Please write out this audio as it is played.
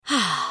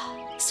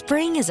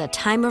Spring is a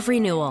time of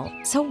renewal,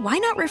 so why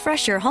not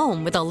refresh your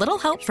home with a little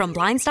help from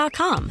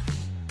Blinds.com?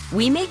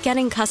 We make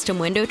getting custom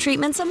window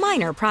treatments a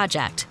minor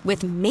project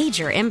with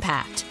major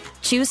impact.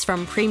 Choose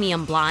from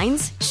premium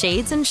blinds,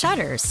 shades, and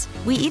shutters.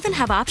 We even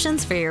have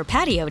options for your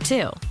patio,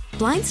 too.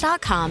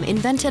 Blinds.com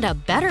invented a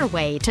better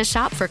way to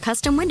shop for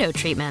custom window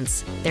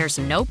treatments. There's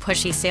no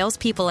pushy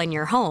salespeople in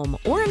your home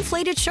or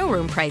inflated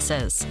showroom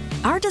prices.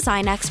 Our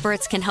design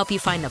experts can help you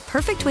find the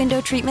perfect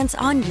window treatments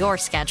on your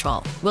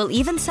schedule. We'll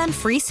even send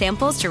free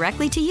samples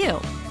directly to you.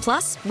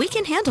 Plus, we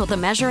can handle the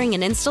measuring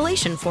and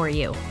installation for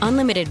you.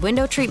 Unlimited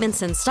window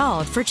treatments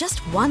installed for just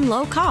one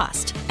low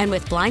cost. And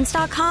with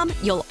Blinds.com,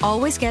 you'll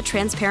always get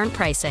transparent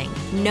pricing.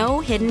 No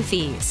hidden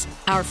fees.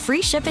 Our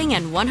free shipping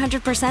and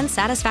 100%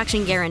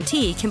 satisfaction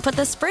guarantee can put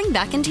the spring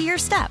back into your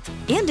step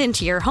and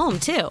into your home,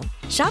 too.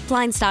 Shop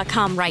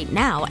Blinds.com right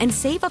now and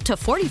save up to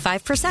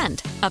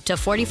 45%. Up to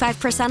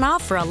 45%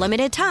 off for a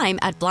limited time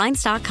at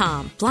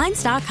Blinds.com.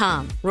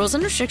 Blinds.com. Rules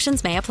and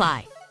restrictions may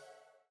apply.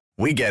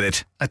 We get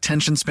it.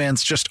 Attention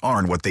spans just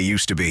aren't what they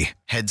used to be.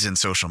 Heads in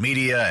social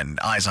media and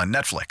eyes on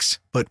Netflix.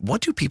 But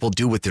what do people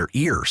do with their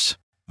ears?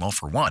 Well,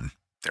 for one,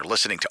 they're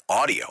listening to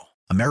audio.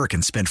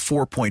 Americans spend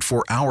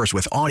 4.4 hours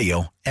with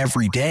audio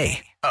every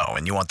day. Oh,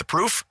 and you want the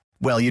proof?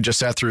 Well, you just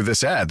sat through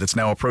this ad that's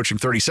now approaching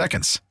 30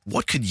 seconds.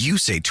 What could you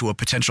say to a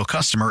potential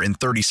customer in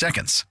 30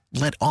 seconds?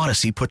 Let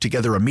Odyssey put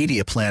together a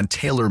media plan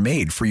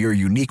tailor-made for your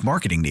unique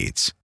marketing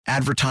needs.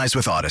 Advertise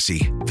with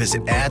Odyssey.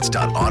 Visit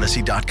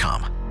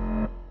ads.odyssey.com.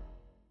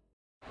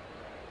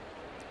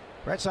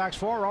 Red Sox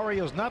 4,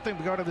 Orioles nothing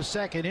to go to the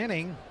second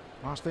inning.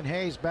 Austin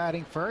Hayes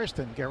batting first,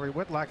 and Gary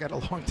Whitlock had a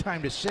long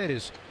time to sit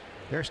as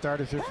they're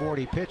started through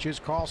 40 pitches.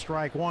 Call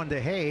strike one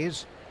to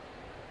Hayes.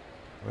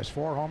 He has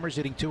 4 homers,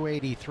 hitting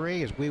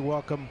 .283 as we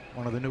welcome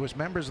one of the newest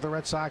members of the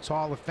Red Sox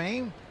Hall of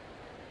Fame,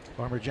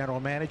 former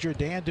general manager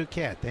Dan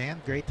Duquette. Dan,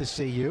 great to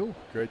see you.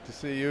 Great to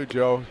see you,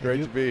 Joe.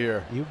 Great to be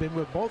here. You've been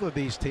with both of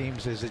these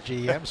teams as a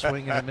GM,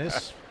 swing and a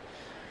miss.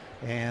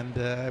 And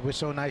it was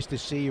so nice to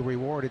see you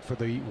rewarded for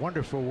the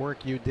wonderful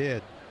work you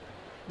did.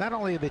 Not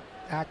only the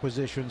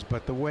acquisitions,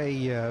 but the way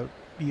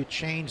you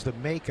changed the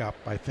makeup,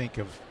 I think,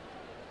 of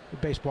the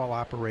baseball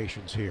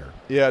operations here.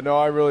 Yeah, no,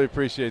 I really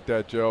appreciate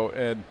that, Joe.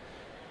 And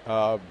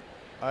I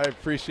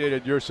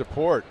appreciated your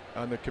support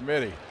on the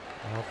committee.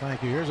 Well,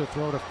 thank you. Here's a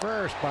throw to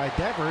first by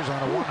Devers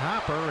on a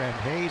one-hopper, and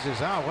Hayes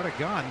is out. What a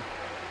gun.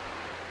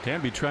 Can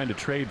be trying to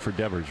trade for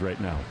Devers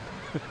right now.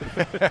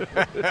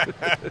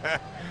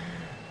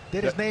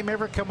 Did his name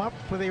ever come up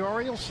for the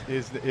Orioles?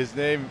 His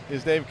name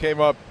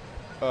came up,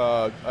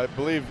 I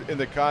believe, in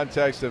the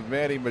context of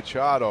Manny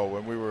Machado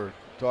when we were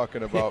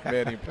talking about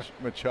Manny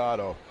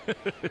Machado.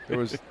 It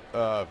was,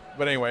 but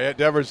anyway,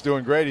 Devers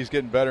doing great. He's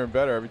getting better and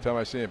better every time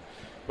I see him.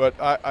 But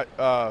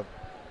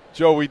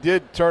Joe, we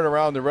did turn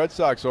around the Red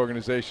Sox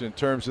organization in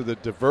terms of the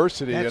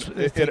diversity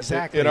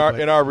in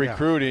our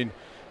recruiting,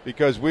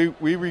 because we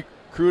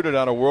recruited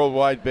on a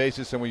worldwide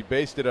basis and we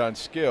based it on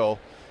skill.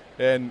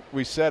 And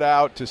we set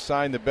out to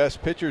sign the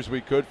best pitchers we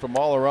could from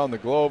all around the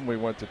globe. We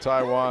went to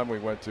Taiwan, we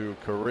went to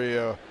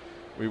Korea,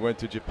 we went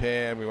to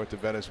Japan, we went to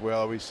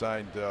Venezuela. We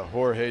signed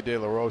Jorge De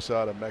La Rosa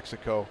out of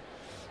Mexico.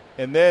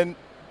 And then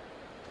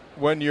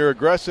when you're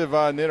aggressive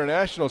on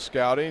international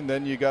scouting,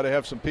 then you got to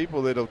have some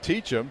people that'll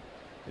teach them.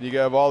 And you got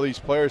to have all these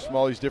players from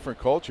all these different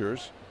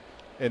cultures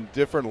and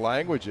different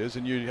languages,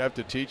 and you have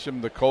to teach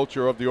them the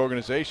culture of the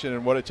organization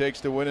and what it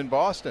takes to win in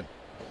Boston.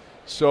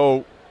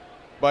 So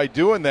by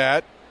doing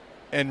that,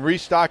 and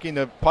restocking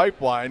the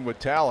pipeline with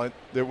talent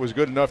that was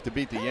good enough to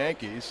beat the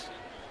Yankees,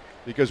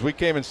 because we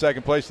came in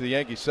second place to the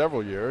Yankees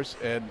several years,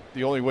 and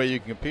the only way you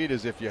can compete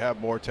is if you have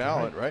more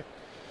talent, right?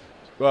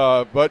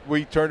 But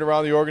we turned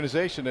around the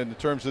organization, and in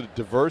terms of the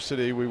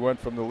diversity, we went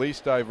from the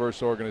least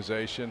diverse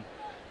organization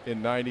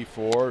in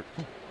 '94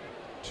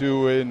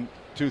 to in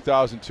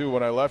 2002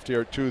 when I left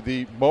here to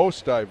the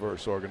most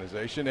diverse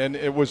organization, and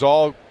it was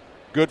all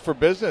good for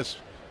business.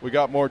 We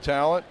got more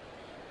talent.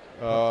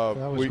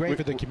 That was great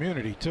for the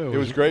community, too. It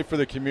was great for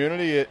the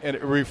community, and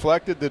it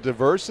reflected the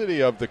diversity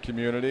of the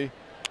community.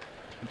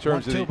 In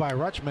terms of 1-2 by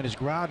Rutschman is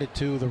grounded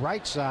to the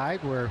right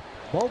side where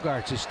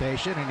Bogarts is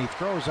stationed, and he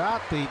throws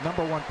out the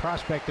number 1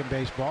 prospect in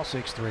baseball,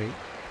 6'3".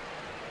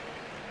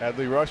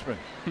 Adley Rutschman.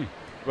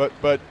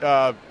 But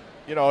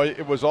you know,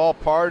 it was all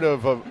part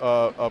of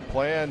a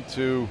plan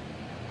to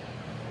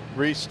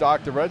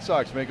restock the Red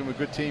Sox, make them a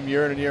good team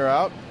year in and year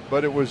out.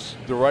 But it was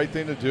the right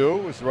thing to do.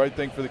 It was the right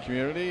thing for the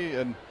community,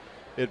 and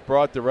it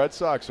brought the Red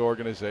Sox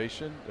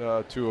organization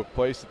to a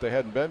place that they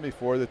hadn't been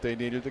before that they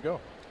needed to go.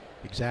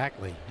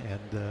 Exactly.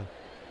 And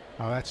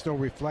that's still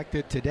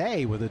reflected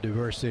today with the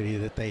diversity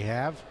that they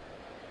have.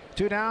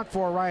 2 down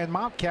for Ryan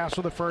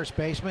Mountcastle, the first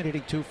baseman,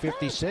 hitting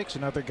 .256,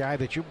 another guy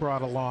that you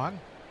brought along.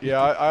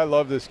 Yeah, I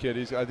love this kid.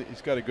 He's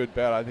got a good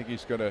bat. I think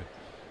he's going to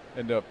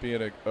end up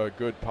being a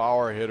good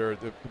power hitter.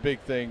 The big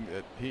thing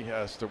that he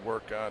has to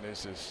work on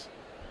is his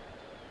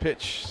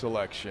pitch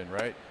selection,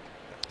 right?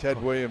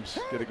 Ted Williams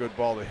get a good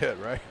ball to hit,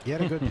 right?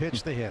 Get a good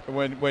pitch to hit.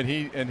 When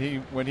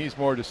he's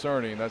more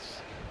discerning,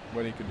 that's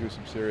when he can do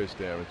some serious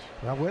damage.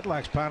 Well,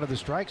 Whitlock's pounded the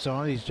strike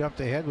zone. He's jumped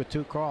ahead with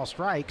 2 call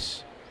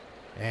strikes.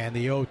 And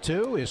the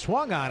 0-2 is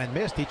swung on and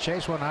missed. He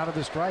chased one out of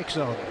the strike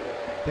zone.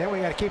 Then we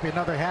got to keep you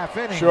another half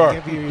inning. Sure,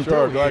 give you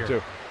glad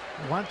to.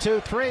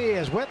 1-2-3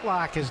 as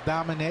Whitlock has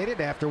dominated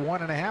after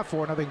 1.5,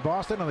 4-0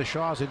 Boston on the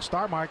Shaws in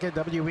Star Market,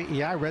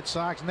 WEEI Red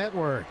Sox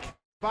Network.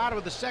 Bottom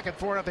of the second,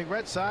 4-0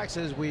 Red Sox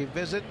as we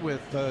visit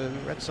with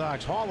Red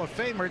Sox Hall of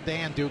Famer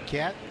Dan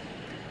Duquette.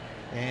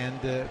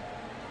 And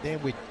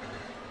Dan, we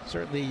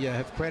certainly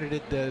have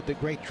credited the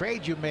great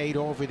trades you made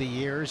over the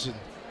years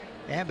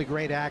and the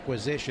great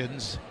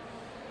acquisitions.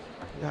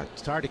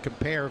 It's hard to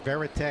compare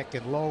Veritek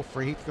and Lowe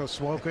for Heathfield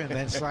Swoka and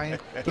then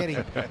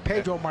getting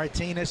Pedro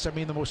Martinez, I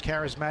mean, the most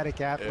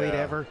charismatic athlete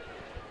ever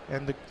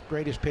and the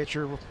greatest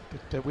pitcher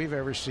that we've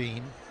ever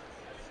seen.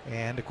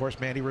 And, of course,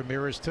 Manny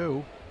Ramirez,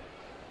 too.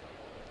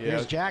 Yeah.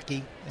 Here's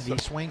Jackie, and he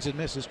swings and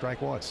misses,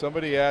 strike one.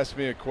 Somebody asked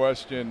me a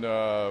question,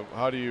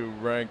 how do you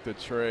rank the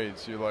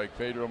trades? You like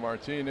Pedro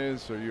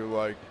Martinez or you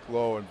like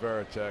Lowe and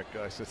Veritek?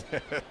 I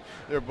said,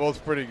 they're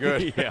both pretty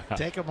good. Yeah.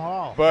 Take them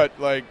all. But,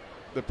 like,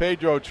 the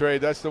Pedro trade,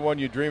 that's the one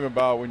you dream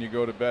about when you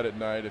go to bed at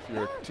night if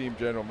you're a team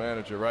general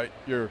manager, right?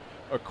 You're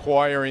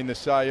acquiring the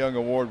Cy Young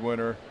Award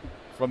winner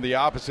from the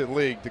opposite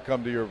league to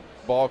come to your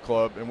ball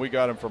club, and we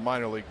got him for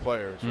minor league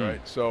players,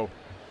 right? So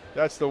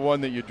that's the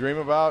one that you dream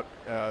about.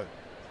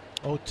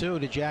 0-2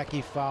 to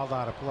Jackie, fouled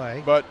out of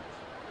play. But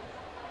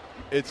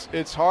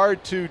it's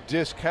hard to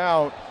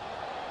discount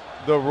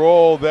the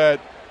role that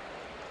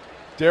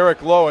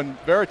Derek Lowe and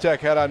Veritek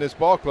had on this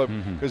ball club,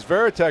 because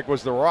Veritek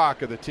was the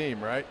rock of the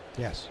team, right?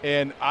 Yes.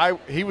 And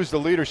he was the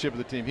leadership of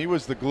the team. He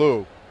was the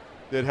glue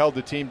that held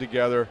the team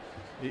together.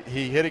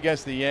 He hit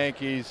against the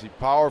Yankees. He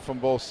powered from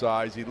both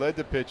sides. He led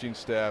the pitching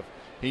staff.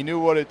 He knew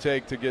what it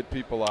takes to get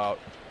people out.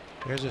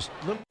 There's this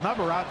little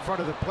number out in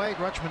front of the plate.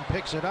 Rutschman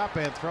picks it up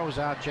and throws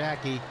out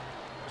Jackie.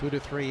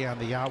 2-3 on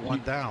the out,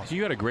 1 down. So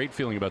you had a great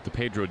feeling about the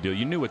Pedro deal.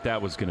 You knew what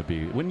that was going to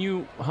be. When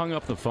you hung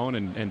up the phone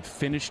and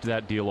finished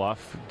that deal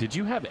off, did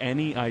you have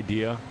any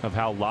idea of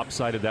how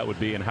lopsided that would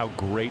be and how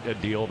great a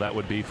deal that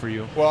would be for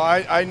you? Well,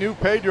 I knew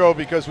Pedro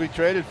because we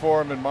traded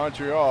for him in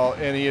Montreal,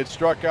 and he had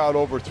struck out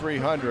over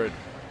 300.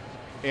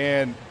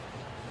 And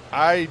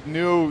I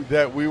knew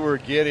that we were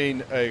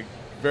getting a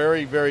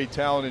very, very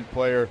talented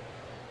player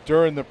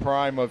during the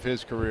prime of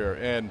his career.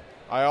 And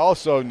I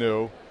also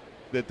knew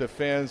that the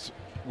fans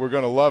were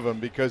going to love him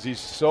because he's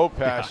so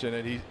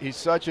passionate. Yeah. He's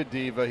such a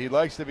diva. He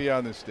likes to be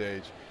on the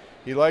stage.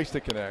 He likes to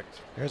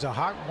connect. There's a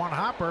one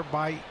hopper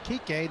by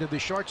Kike to the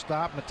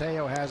shortstop.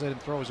 Mateo has it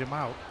and throws him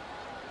out.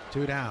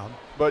 2 down.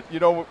 But, you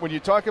know, when you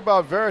talk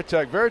about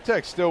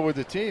Veritek's still with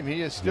the team.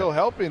 He is still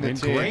helping the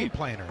team. Game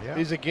planner, yeah.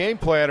 He's a game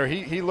planner.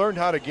 He learned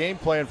how to game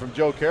plan from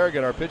Joe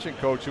Kerrigan, our pitching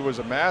coach, who was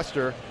a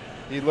master.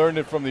 He learned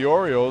it from the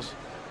Orioles.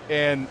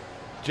 And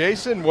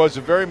Jason was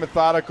a very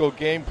methodical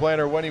game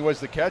planner when he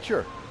was the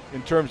catcher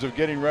in terms of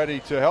getting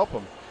ready to help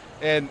him.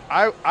 And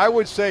I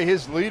would say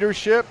his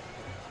leadership,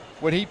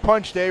 when he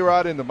punched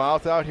A-Rod in the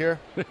mouth out here,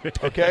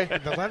 okay?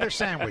 The leather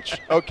sandwich.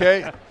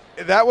 Okay?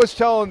 That was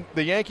telling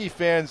the Yankee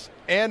fans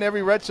and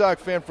every Red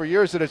Sox fan for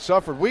years that had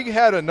suffered, we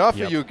had enough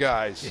of you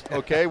guys,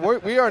 okay?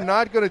 We are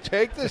not going to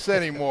take this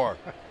anymore,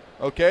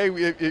 okay?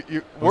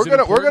 We're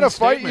going to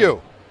fight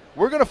you.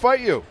 We're going to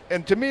fight you.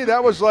 And to me,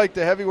 that was like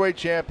the heavyweight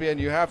champion.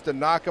 You have to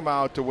knock him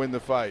out to win the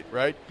fight,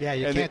 right? Yeah,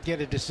 you can't get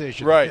a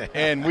decision. Right.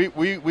 And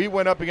we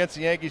went up against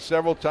the Yankees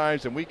several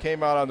times, and we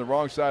came out on the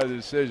wrong side of the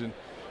decision.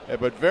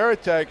 But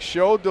Veritek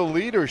showed the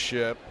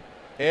leadership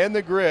and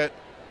the grit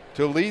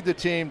to lead the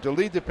team, to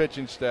lead the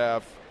pitching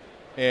staff,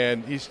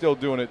 and he's still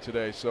doing it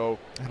today. So,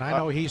 and I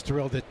know he's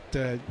thrilled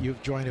that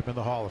you've joined him in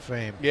the Hall of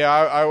Fame. Yeah,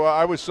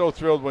 I was so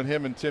thrilled when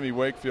him and Timmy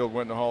Wakefield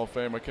went in the Hall of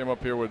Fame. I came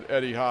up here with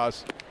Eddie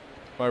Haas,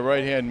 my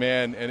right-hand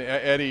man, and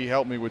Eddie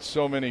helped me with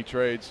so many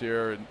trades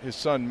here. And his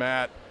son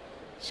Matt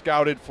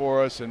scouted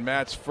for us, and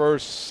Matt's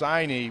first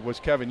signee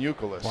was Kevin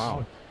Youkilis.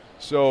 Wow.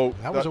 So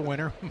that was a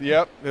winner.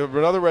 Yep,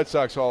 another Red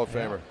Sox Hall of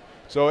Famer.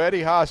 So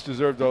Eddie Haas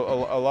deserved a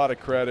lot of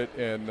credit,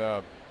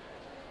 and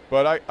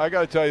but I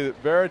got to tell you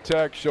that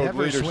Veritek showed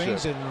leadership.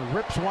 Swings and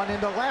rips one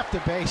into left. The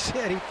base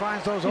hit. He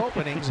finds those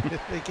openings.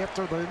 They get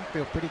through the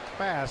infield pretty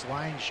fast.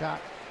 Line shot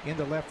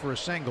into left for a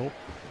single.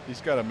 He's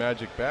got a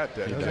magic bat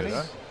that day,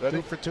 huh?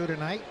 2 for 2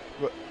 tonight.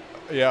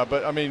 Yeah,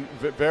 but I mean,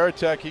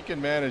 Veritek, he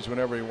can manage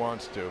whenever he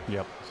wants to.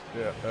 Yep.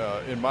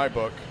 Yeah. In my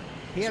book,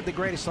 he had the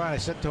greatest line. I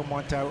said to him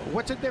one time,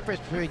 "What's the difference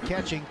between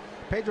catching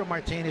Pedro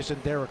Martinez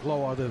and Derek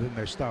Lowe other than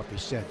their stuff?" He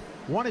said,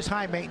 "One is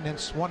high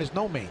maintenance, one is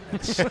no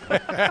maintenance."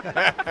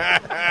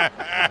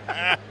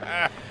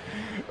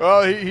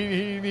 Well,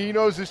 he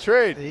knows his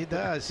trade. He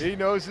does. He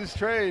knows his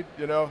trade,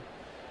 you know.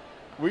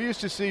 We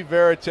used to see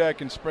Veritek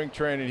in spring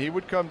training. He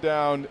would come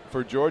down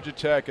for Georgia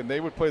Tech, and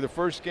they would play the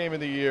first game of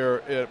the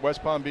year at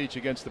West Palm Beach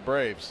against the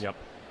Braves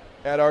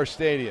at our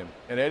stadium.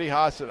 And Eddie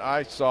Haas and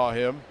I saw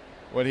him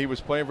when he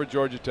was playing for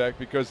Georgia Tech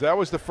because that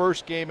was the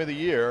first game of the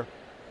year.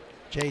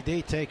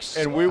 JD takes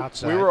and we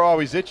outside. were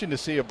always itching to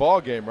see a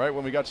ball game, right,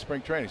 when we got to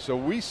spring training. So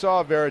we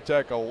saw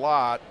Veritek a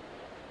lot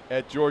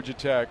at Georgia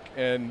Tech,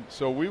 and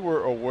so we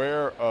were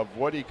aware of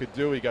what he could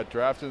do. He got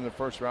drafted in the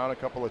first round a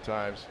couple of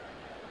times,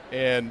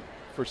 and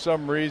for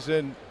some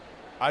reason,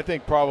 I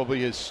think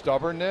probably his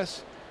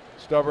stubbornness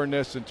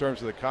in terms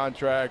of the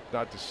contract,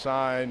 not to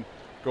sign,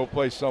 go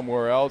play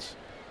somewhere else.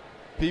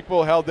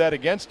 People held that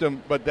against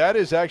him, but that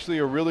is actually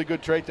a really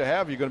good trait to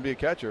have. You're going to be a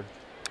catcher.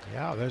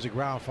 Yeah, there's a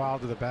ground foul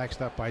to the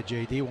backstop by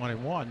J.D.,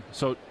 1-1.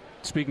 So,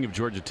 speaking of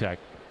Georgia Tech,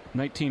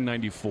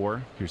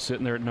 1994, you're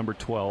sitting there at number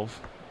 12,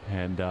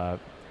 and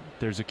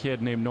there's a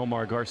kid named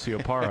Nomar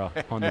Garciaparra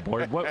on the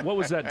board. What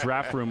was that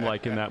draft room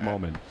like in that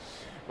moment?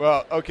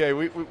 Well, okay,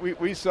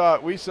 we saw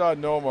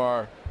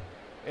Nomar,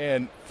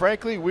 and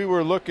frankly, we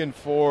were looking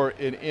for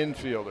an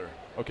infielder.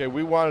 Okay,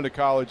 we wanted a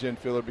college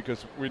infielder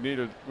because we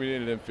needed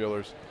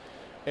infielders,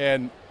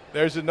 and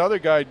there's another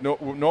guy,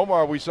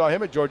 Nomar. We saw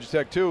him at Georgia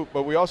Tech too,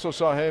 but we also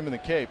saw him in the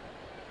Cape.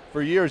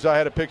 For years, I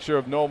had a picture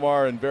of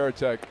Nomar and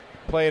Veritek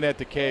playing at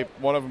the Cape.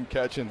 One of them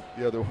catching,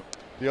 the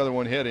other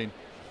one hitting,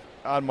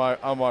 on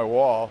my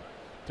wall,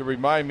 to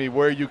remind me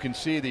where you can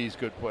see these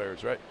good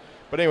players, right?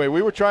 But anyway,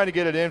 we were trying to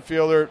get an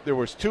infielder. There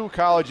was 2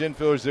 college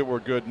infielders that were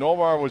good.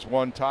 Nomar was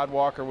one. Todd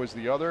Walker was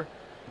the other.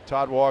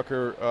 Todd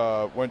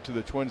Walker went to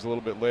the Twins a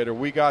little bit later.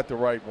 We got the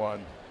right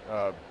one.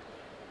 I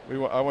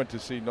went to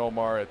see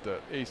Nomar at the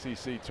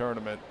ACC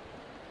tournament,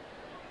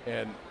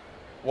 and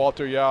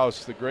Walter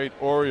Yaus, the great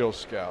Orioles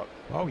scout.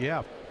 Oh,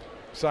 yeah.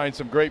 Signed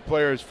some great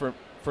players for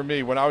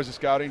me. When I was a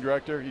scouting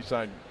director, he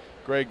signed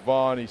Greg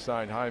Vaughn. He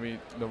signed Jaime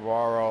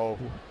Navarro.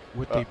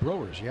 With the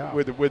Brewers, yeah.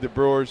 With the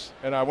Brewers.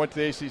 And I went to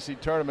the ACC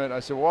tournament. I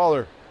said,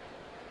 Walter,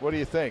 what do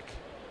you think?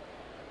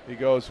 He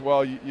goes,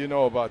 well, you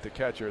know about the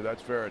catcher.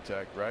 That's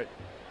Veritek, right?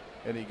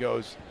 And he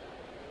goes,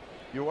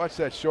 you watch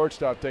that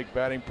shortstop take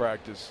batting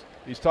practice.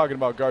 He's talking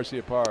about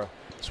Garciaparra.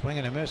 Swing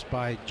and a miss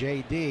by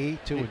J.D.,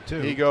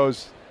 2-2. He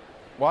goes,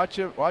 watch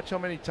how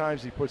many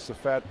times he puts the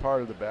fat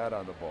part of the bat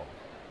on the ball.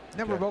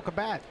 Never broke a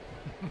bat.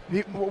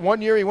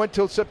 One year he went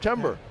till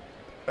September,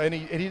 and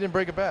he didn't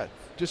break a bat.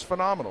 Just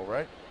phenomenal,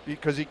 right?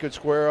 Because he could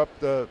square up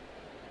the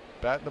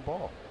bat and the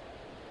ball.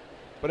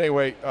 But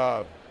anyway,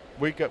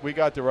 we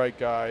got the right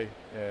guy,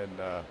 and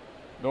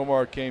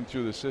Nomar came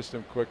through the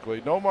system quickly.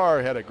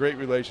 Nomar had a great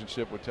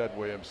relationship with Ted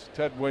Williams.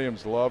 Ted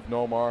Williams loved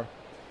Nomar.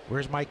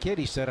 Where's my kid?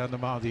 He said on the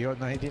mound, the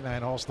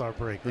 99 All-Star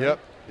break. Right?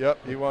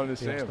 Yep. He wanted to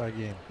see him. All-Star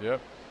game.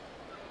 Yep.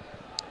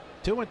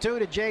 2-2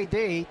 to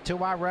J.D.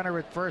 2-out runner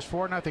at first,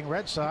 4-0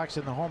 Red Sox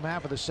in the home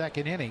half of the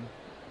second inning.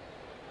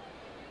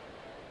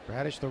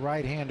 Bradish, the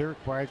right-hander,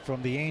 acquired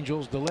from the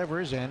Angels,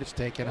 delivers, and it's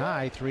taken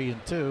high,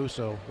 3-2.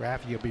 So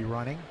Raffy will be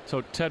running.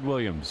 So Ted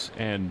Williams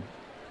and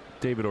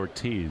David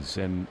Ortiz,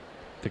 and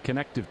the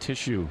connective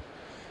tissue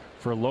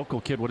for a local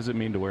kid. What does it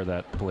mean to wear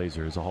that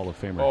blazer as a Hall of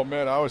Famer? Oh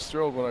man, I was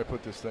thrilled when I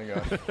put this thing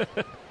on.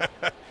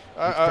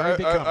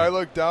 I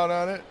looked down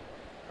on it.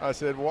 I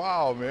said,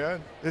 "Wow,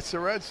 man, it's the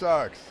Red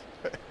Sox."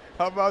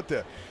 How about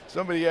that?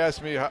 Somebody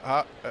asked me,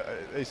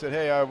 they said,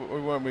 hey,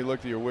 when we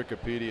looked at your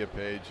Wikipedia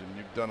page and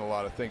you've done a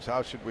lot of things,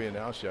 how should we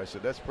announce you? I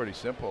said, that's pretty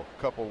simple.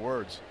 A couple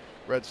words.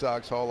 Red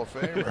Sox Hall of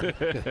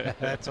Famer.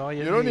 That's all you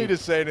need. You don't need to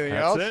say anything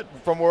That's else. It.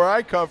 From where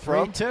I come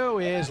from.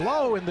 3-2 is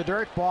low in the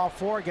dirt. Ball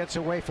 4 gets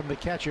away from the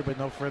catcher, but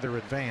no further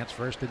advance.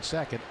 First and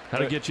second. How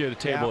to get you at a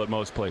table at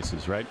most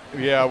places, right?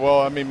 Yeah, well,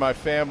 I mean, my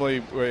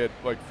family, we had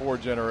like 4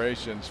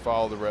 generations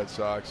follow the Red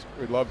Sox.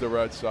 We love the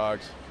Red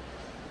Sox.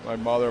 My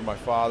mother, my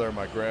father,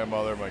 my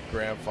grandmother, my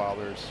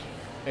grandfathers.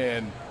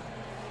 And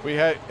we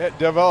had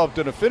developed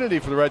an affinity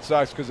for the Red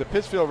Sox because the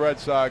Pittsfield Red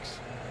Sox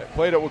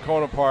played at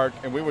Wacona Park,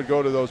 and we would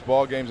go to those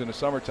ball games in the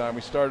summertime.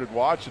 We started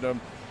watching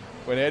them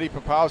when Eddie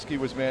Popowski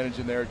was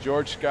managing there.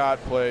 George Scott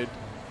played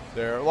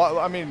there.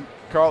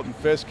 Carlton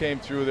Fisk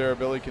came through there,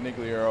 Billy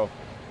Canigliaro.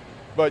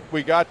 But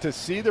we got to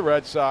see the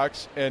Red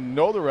Sox and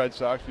know the Red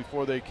Sox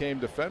before they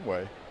came to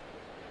Fenway.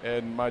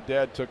 And my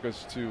dad took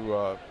us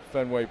to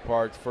Fenway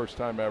Park, first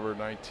time ever,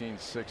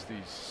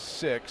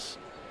 1966,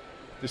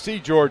 to see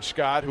George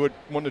Scott, who had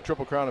won the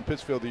Triple Crown in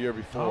Pittsfield the year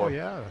before. Oh,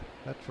 yeah,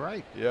 that's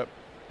right. Yep.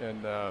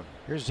 And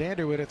here's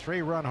Xander with a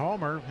 3-run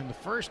homer in the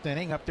first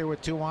inning, up there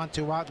with 2 on,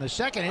 2 out in the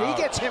second. And he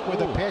gets hit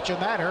with a pitch,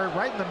 and that hurt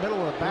right in the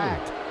middle of the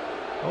bat.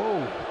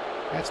 Oh,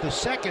 that's the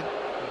second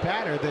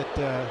batter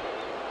that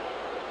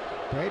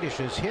Bradish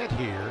has hit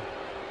here.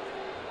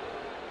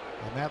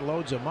 And that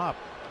loads him up.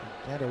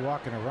 Xander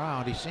walking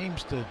around. He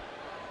seems to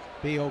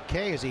be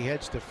okay as he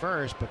heads to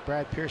first, but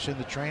Brad Pearson,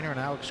 the trainer, and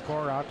Alex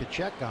Cora out to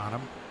check on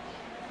him.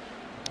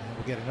 And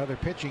we'll get another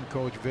pitching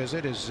coach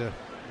visit as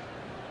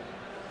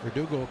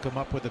Verdugo will come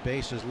up with the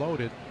bases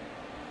loaded.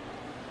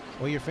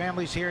 Well, your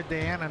family's here,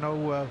 Dan. I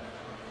know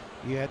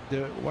you had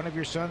one of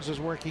your sons is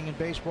working in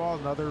baseball,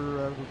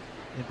 another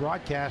in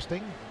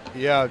broadcasting.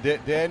 Yeah,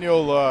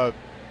 Daniel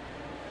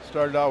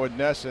started out with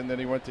NESN, then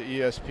he went to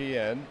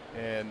ESPN,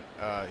 and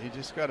he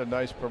just got a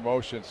nice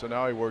promotion, so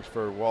now he works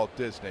for Walt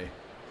Disney.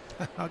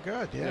 Oh,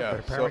 good. Yeah,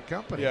 their parent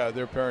company. Yeah,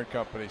 their parent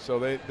company. So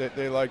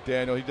they like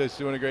Daniel. He's just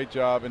doing a great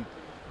job, and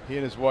he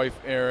and his wife,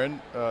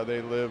 Erin,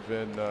 they live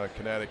in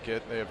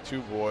Connecticut. They have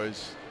 2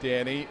 boys,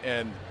 Danny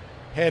and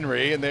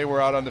Henry, and they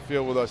were out on the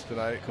field with us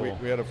tonight. Cool.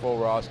 We had a full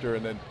roster,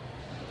 and then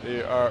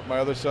my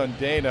other son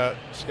Dana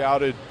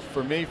scouted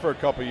for me for a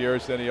couple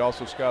years. Then he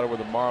also scouted with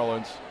the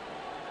Marlins,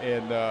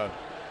 and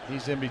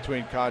he's in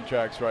between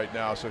contracts right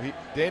now. So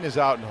Dana's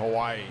out in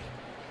Hawaii.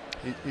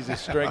 He's a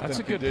strength That's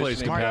and a good place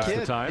to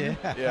conditioning pass guy.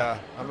 the time.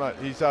 Yeah,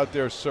 he's out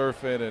there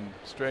surfing and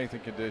strength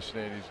and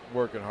conditioning. He's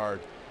working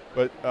hard,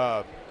 but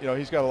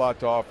he's got a lot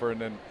to offer.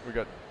 And then we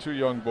got 2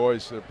 young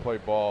boys that play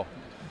ball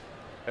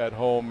at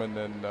home, and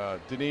then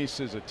Denise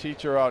is a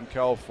teacher out in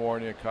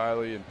California.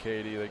 Kylie and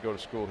Katie, they go to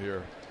school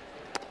here.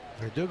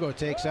 Verdugo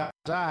takes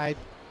outside.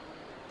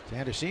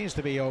 Xander seems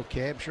to be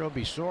okay. I'm sure he'll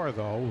be sore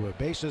though.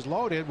 Bases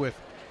loaded with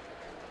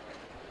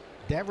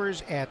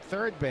Devers at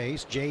third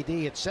base,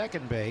 JD at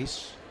second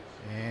base,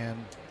 and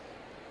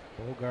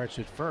Bogaerts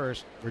at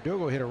first.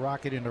 Verdugo hit a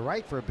rocket into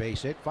right for a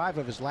base hit, 5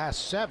 of his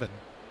last 7.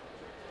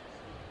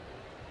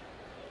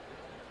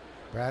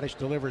 Bradish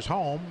delivers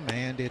home,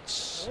 and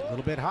it's a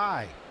little bit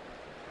high.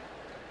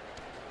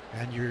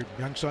 And your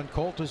young son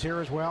Colt is here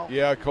as well?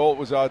 Yeah, Colt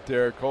was out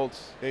there.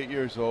 Colt's 8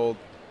 years old.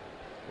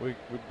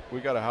 We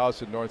got a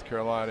house in North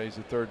Carolina. He's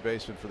a third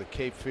baseman for the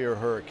Cape Fear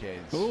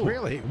Hurricanes. Ooh.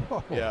 Really?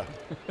 Whoa. Yeah.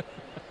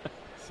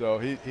 So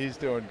he's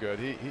doing good.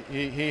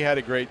 He had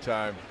a great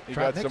time. He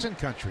Trot got Nixon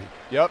country.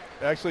 Yep.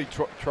 Actually,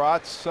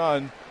 Trot's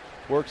son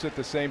works at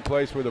the same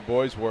place where the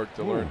boys work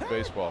to learn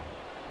baseball.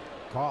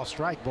 Call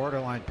strike,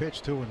 borderline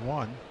pitch,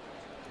 2-1.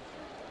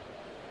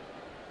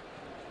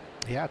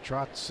 Yeah,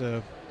 Trot's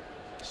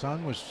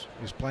son was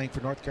playing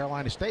for North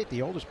Carolina State,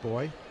 the oldest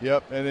boy.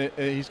 Yep, and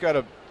he's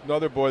got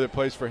another boy that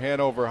plays for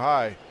Hanover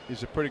High.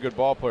 He's a pretty good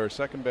ball player,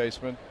 second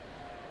baseman,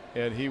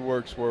 and he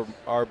works where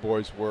our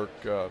boys work.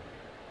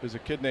 There's a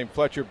kid named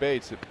Fletcher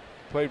Bates that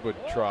played with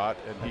Trot,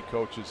 and he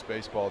coaches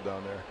baseball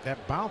down there.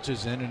 That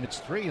bounces in, and it's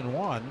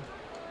 3-1.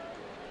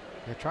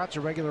 Yeah, Trot's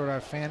a regular at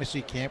our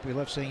fantasy camp. We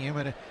love seeing him.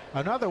 And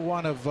another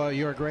one of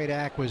your great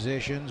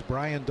acquisitions,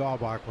 Brian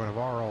Dahlbach, one of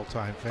our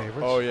all-time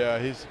favorites. Oh, yeah,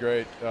 he's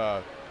great.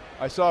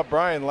 I saw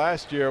Brian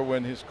last year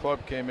when his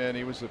club came in.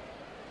 He was a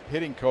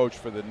hitting coach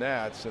for the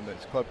Nats, and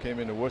his club came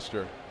into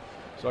Worcester.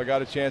 So I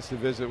got a chance to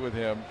visit with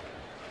him,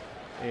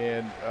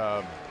 and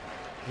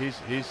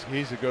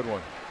he's a good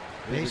one.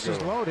 Bases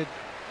loaded.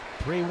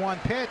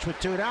 3-1 pitch with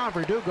 2 down.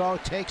 Verdugo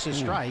takes a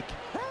strike.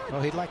 Well,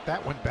 he'd like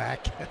that one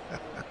back.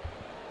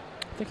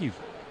 I think he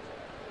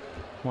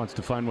wants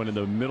to find one in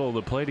the middle of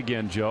the plate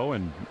again, Joe.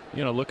 And,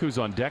 look who's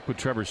on deck with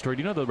Trevor Story.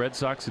 Do you know the Red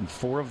Sox in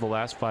 4 of the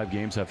last 5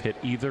 games have hit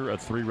either a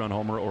 3-run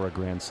homer or a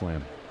grand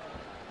slam?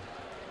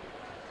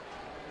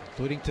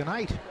 Including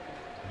tonight.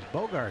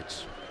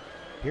 Bogaerts.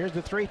 Here's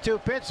the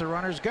 3-2 pitch. The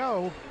runners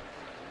go.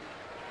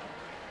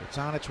 It's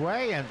on its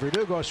way, and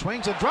Verdugo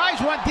swings and drives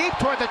one deep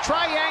toward the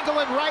triangle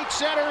in right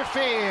center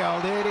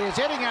field. It is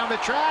hitting on the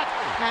track,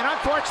 and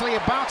unfortunately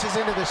it bounces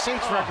into the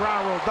seats for a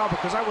ground rule double,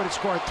 because I would have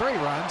scored 3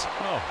 runs.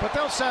 But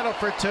they'll settle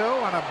for 2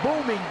 on a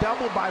booming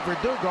double by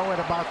Verdugo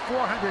at about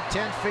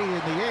 410 feet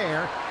in the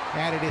air,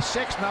 and it is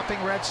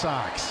 6-0 Red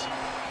Sox.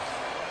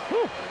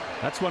 Whew.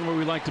 That's one where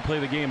we like to play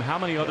the game. How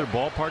many other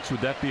ballparks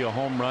would that be a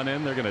home run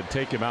in? They're going to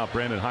take him out.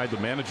 Brandon Hyde, the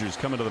manager, is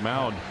coming to the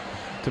mound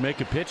to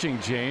make a pitching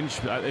change.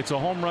 It's a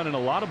home run in a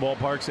lot of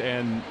ballparks,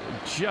 and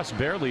just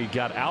barely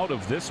got out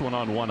of this one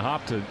on one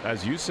hop to,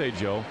 as you say,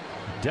 Joe,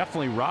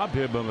 definitely rob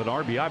him of an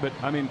RBI. But,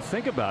 I mean,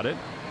 think about it.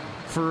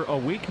 For a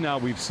week now,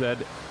 we've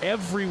said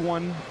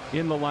everyone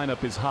in the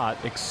lineup is hot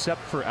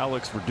except for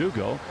Alex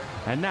Verdugo,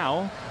 and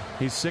now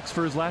he's 6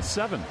 for his last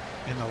 7.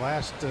 In the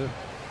last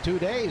 2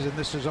 days, and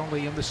this is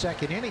only in the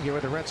second inning here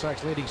with the Red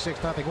Sox leading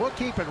 6-0. We'll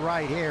keep it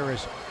right here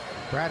as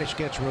Bradish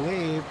gets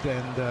relieved,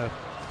 and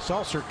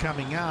Sulcer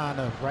coming on,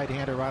 a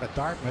right-hander out of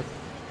Dartmouth,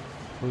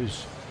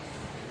 whose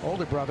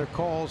older brother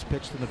Coles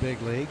pitched in the big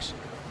leagues.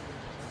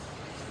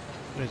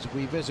 As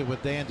we visit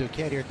with Dan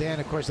Duquette here. Dan,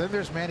 of course, then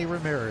there's Manny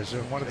Ramirez,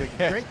 one of the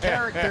great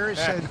characters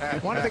and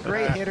one of the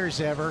great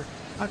hitters ever.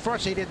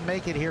 Unfortunately, he didn't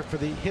make it here for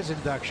his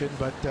induction,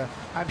 but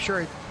I'm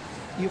sure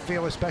you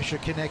feel a special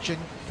connection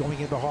going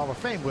into the Hall of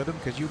Fame with him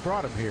because you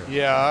brought him here.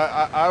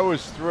 Yeah, I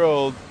was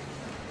thrilled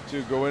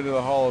to go into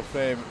the Hall of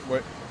Fame.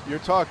 What you're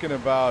talking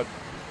about,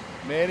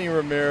 Manny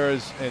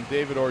Ramirez and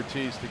David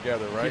Ortiz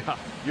together, right? Yeah.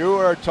 You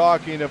are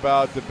talking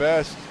about the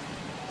best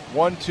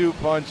 1-2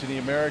 punch in the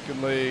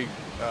American League,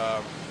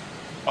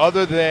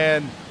 other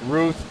than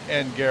Ruth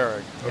and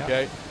Gehrig,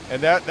 okay? Yeah.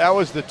 And that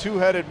was the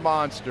two-headed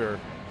monster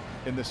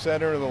in the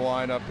center of the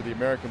lineup of the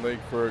American League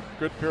for a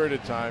good period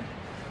of time.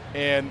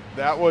 And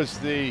that was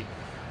the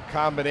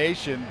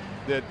combination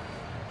that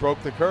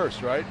broke the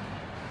curse, right?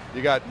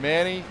 You got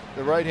Manny,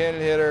 the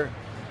right-handed hitter,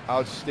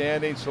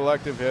 outstanding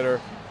selective hitter,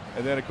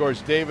 and then, of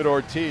course, David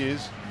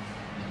Ortiz,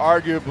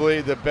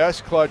 arguably the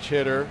best clutch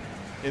hitter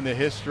in the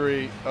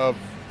history of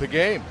the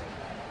game.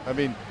 I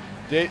mean,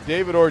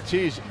 David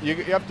Ortiz, you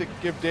have to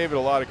give David a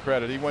lot of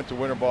credit. He went to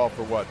winter ball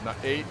for,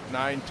 8,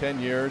 9, 10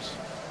 years,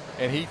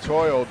 and he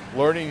toiled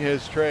learning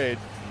his trade.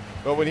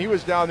 But when he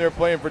was down there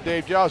playing for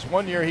Dave Joust,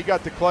 one year he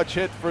got the clutch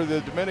hit for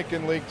the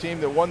Dominican League team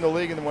that won the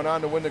league and then went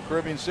on to win the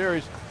Caribbean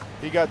Series.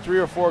 He got 3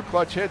 or 4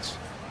 clutch hits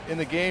in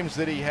the games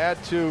that he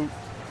had to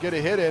get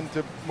a hit in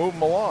to move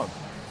them along.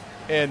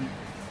 And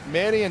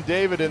Manny and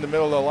David in the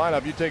middle of the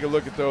lineup, you take a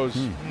look at those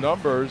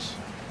numbers.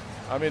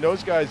 I mean,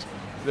 those guys,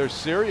 they're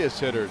serious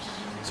hitters.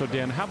 So,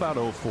 Dan, how about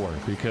 04?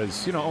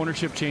 Because,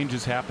 ownership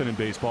changes happen in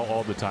baseball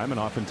all the time, and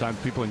oftentimes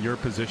people in your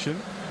position,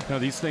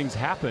 these things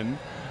happen,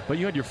 but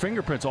you had your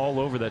fingerprints all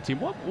over that team.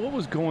 What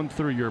was going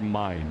through your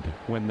mind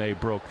when they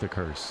broke the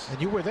curse?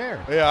 And you were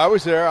there. Yeah, I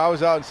was there. I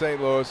was out in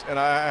St. Louis, and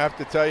I have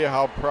to tell you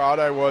how proud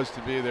I was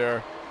to be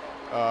there.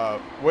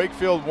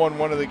 Wakefield won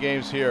one of the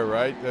games here,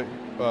 right?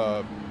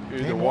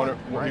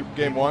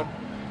 Game one.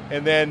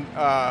 And then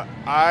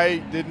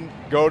I didn't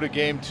go to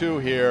game 2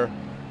 here.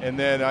 And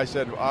then I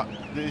said,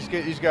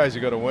 these guys are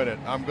going to win it.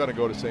 I'm going to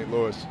go to St.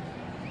 Louis.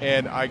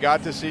 And I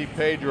got to see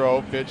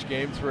Pedro pitch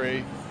game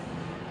 3.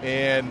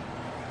 And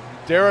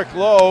Derek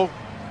Lowe,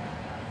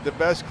 the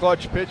best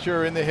clutch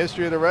pitcher in the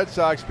history of the Red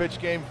Sox, pitched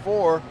game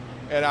 4.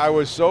 And I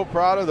was so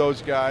proud of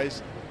those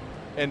guys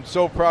and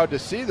so proud to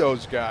see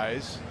those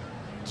guys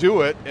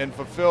do it and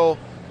fulfill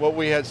what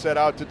we had set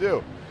out to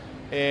do.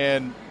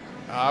 And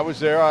I was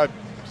there. I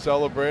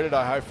celebrated.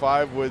 I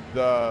high-fived with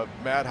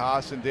Matt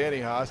Haas and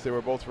Danny Haas. They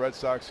were both Red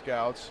Sox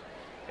scouts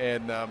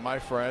and my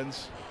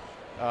friends.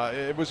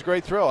 It was a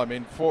great thrill. I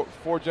mean,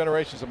 four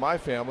generations of my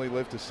family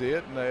lived to see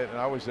it, and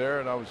I was there,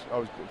 and I was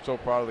so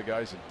proud of the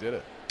guys that did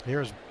it.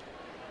 Here's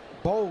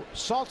Bo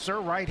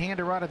Salzer,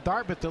 right-hander out of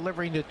Dartmouth,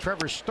 delivering to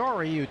Trevor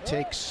Story, who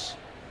takes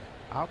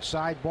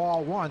outside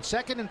ball 1.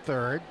 Second and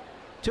third,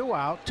 2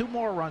 out, 2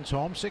 more runs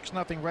home,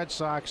 6-0 Red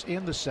Sox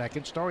in the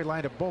second. Story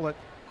lined a bullet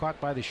caught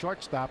by the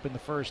shortstop in the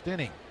first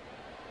inning.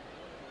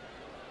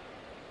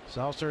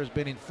 Salzer has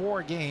been in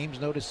 4 games,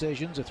 no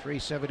decisions, a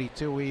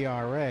 3.72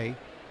 ERA.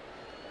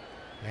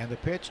 And the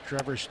pitch,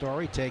 Trevor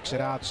Story takes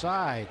it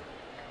outside.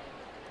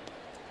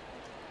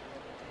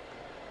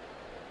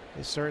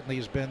 This certainly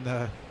has been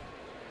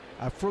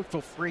a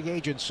fruitful free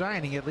agent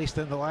signing, at least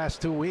in the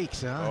last 2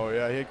 weeks, huh? Oh,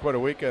 yeah, he had quite a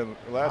weekend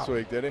last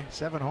week, did he?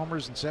 7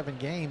 homers in 7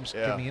 games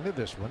coming into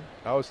this one.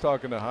 I was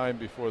talking to Heim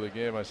before the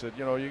game. I said,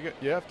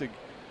 you have to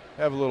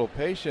have a little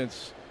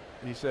patience.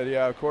 He said,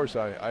 yeah, of course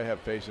I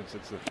have patience.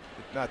 It's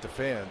not the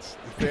fans.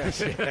 The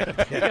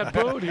fans. He got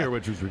booed here,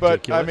 which was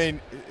ridiculous. But, I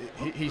mean,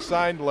 he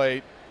signed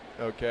late,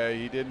 okay?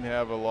 He didn't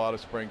have a lot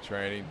of spring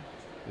training.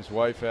 His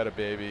wife had a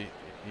baby.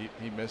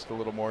 He missed a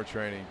little more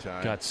training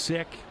time. Got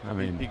sick. I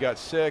mean, he got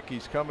sick.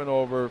 He's coming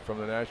over from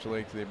the National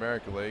League to the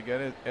American League,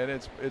 and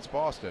it's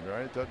Boston,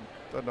 right? It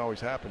doesn't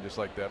always happen just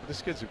like that. But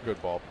this kid's a good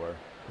ball player.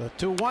 The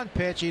 2-1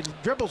 pitch. He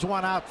dribbles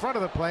one out front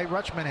of the plate.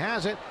 Rutschman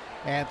has it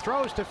and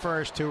throws to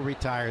first to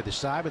retire the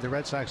side, but the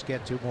Red Sox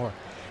get 2 more.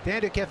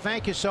 Dan Duquette,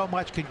 thank you so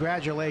much.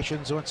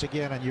 Congratulations once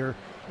again on your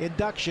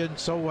induction,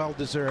 so well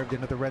deserved,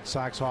 into the Red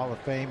Sox Hall of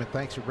Fame, and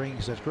thanks for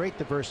bringing such great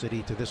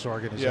diversity to this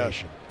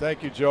organization. Yeah,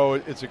 thank you, Joe.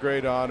 It's a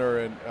great honor,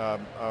 and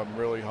I'm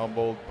really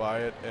humbled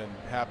by it and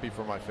happy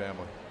for my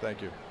family.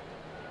 Thank you.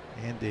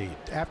 Indeed.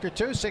 After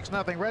 2,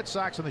 6-0 Red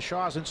Sox in the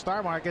Shaws and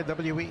Star Market,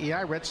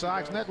 WEEI Red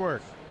Sox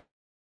Network.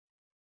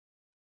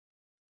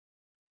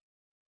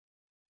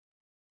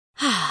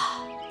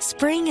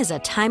 Spring is a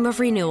time of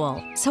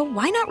renewal, so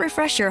why not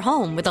refresh your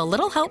home with a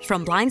little help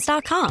from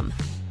Blinds.com?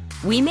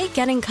 We make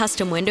getting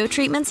custom window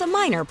treatments a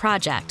minor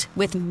project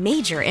with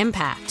major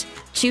impact.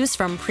 Choose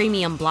from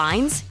premium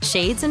blinds,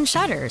 shades, and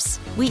shutters.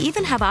 We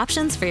even have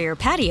options for your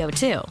patio,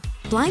 too.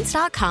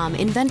 Blinds.com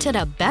invented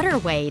a better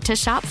way to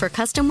shop for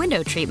custom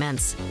window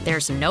treatments.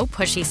 There's no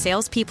pushy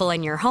salespeople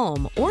in your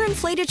home or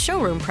inflated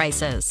showroom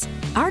prices.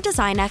 Our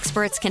design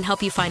experts can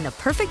help you find the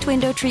perfect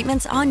window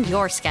treatments on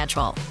your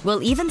schedule.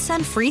 We'll even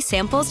send free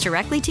samples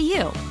directly to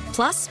you.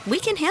 Plus, we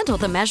can handle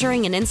the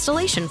measuring and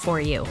installation for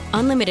you.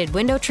 Unlimited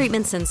window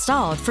treatments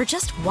installed for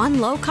just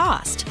one low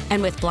cost.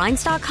 And with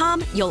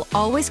Blinds.com, you'll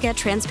always get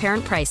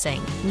transparent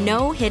pricing.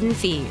 No hidden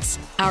fees.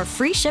 Our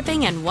free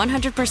shipping and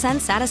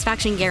 100%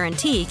 satisfaction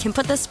guarantee can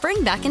put the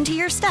spring back into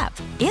your step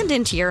and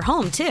into your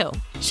home, too.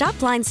 Shop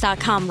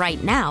Blinds.com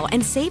right now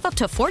and save up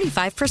to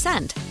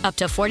 45%. Up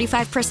to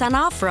 45%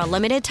 off for a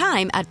limited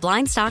time at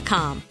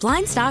Blinds.com.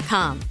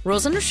 Blinds.com.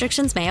 Rules and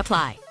restrictions may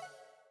apply.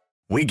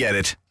 We get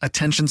it.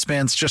 Attention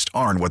spans just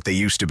aren't what they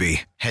used to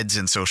be. Heads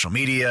in social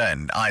media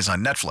and eyes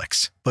on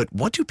Netflix. But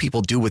what do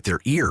people do with their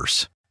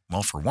ears?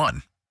 Well, for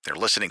one, they're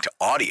listening to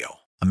audio.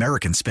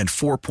 Americans spend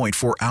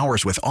 4.4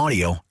 hours with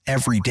audio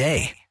every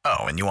day. Oh,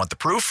 and you want the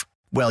proof?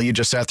 Well, you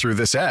just sat through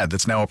this ad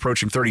that's now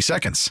approaching 30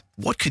 seconds.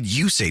 What could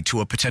you say to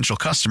a potential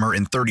customer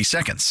in 30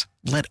 seconds?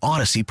 Let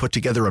Odyssey put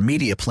together a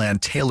media plan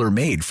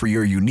tailor-made for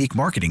your unique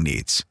marketing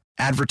needs.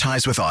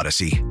 Advertise with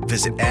Odyssey.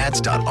 Visit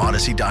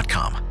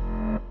ads.odyssey.com.